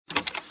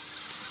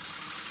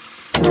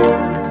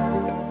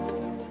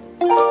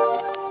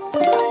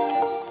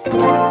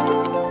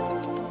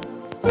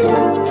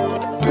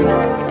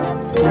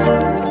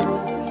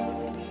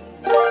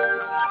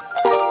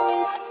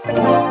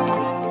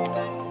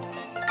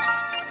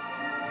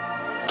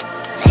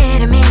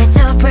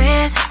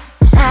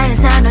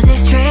San Jose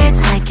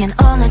streets, I can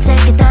only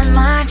take it that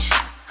much.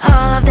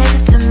 All of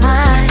this is too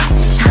much.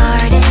 It's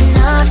hard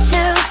enough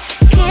to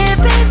keep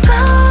it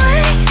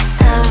going.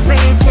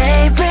 Every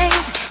day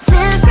brings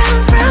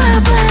different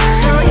problems.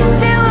 So if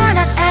you are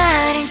not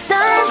adding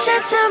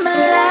sunshine to my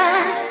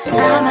life,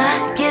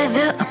 I'ma give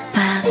you a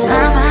pass,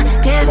 I'ma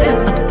give you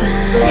a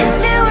pass. If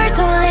you were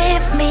to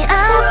lift me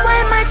up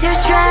when my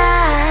tears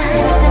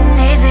dry, it's an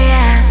easy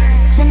yes,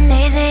 it's an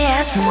easy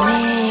yes for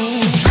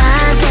me.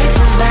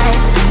 Positive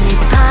vibes, I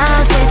need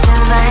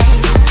positive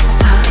vibes.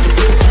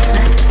 Positive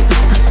vibes,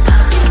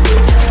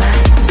 positive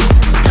vibes.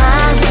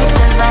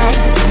 Positive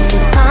vibes, I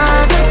need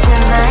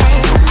positive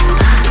vibes.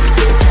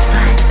 Positive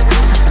vibes,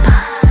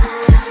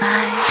 positive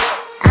vibes.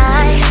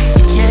 I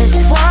just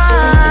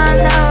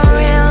wanna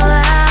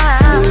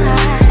realize,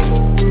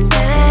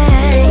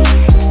 hey,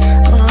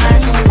 oh, I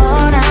just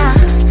wanna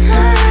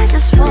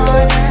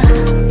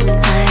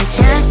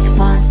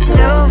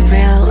to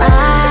realize.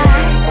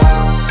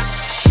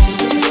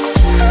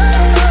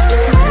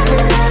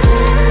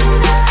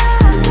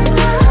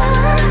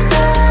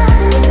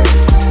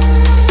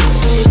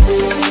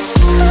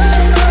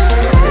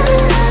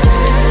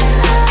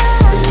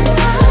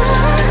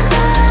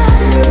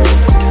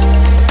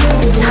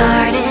 It's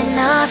hard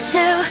enough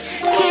to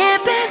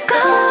keep it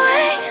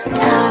going.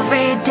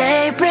 Every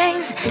day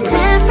brings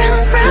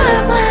different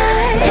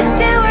problems. If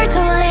you were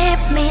to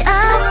lift me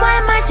up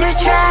when my tears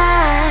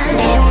dry,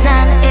 it's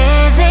an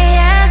easy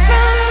yes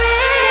from me.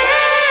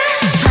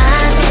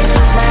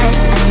 Positive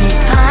vibes, I need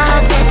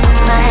positive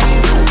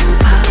vibes.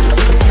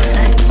 Positive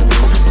vibes,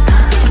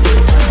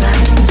 positive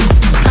vibes.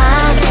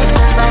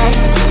 Positive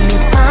vibes, I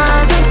need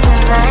positive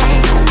vibes.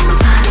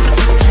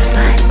 Positive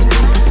vibes,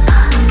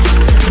 positive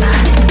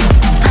vibes.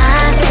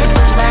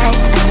 Positive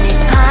vibes, I need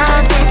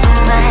positive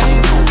vibes.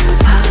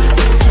 Positive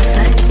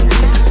vibes,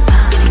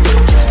 positive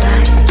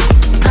vibes.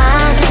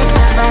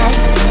 Positive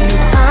vibes, I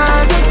need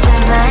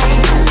positive vibes.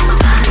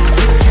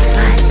 Positive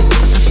vibes,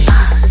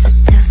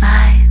 positive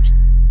vibes.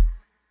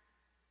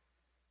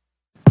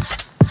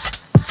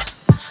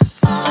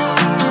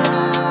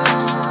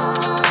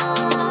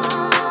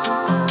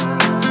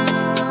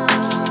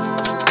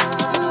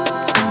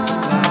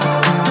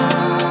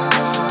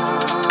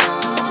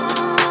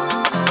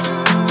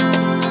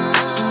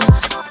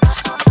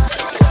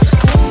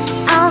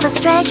 All the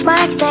stretch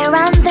marks, they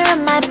run through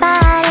my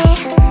body.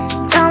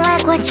 Don't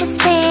like what you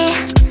see,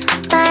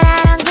 but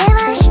I don't give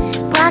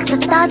a block the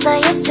thoughts I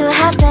used to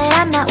have that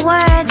I'm not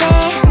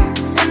worthy.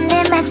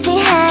 Sunday messy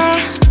hair,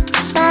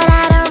 but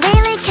I don't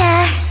really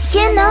care.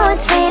 You know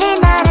it's really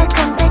nice.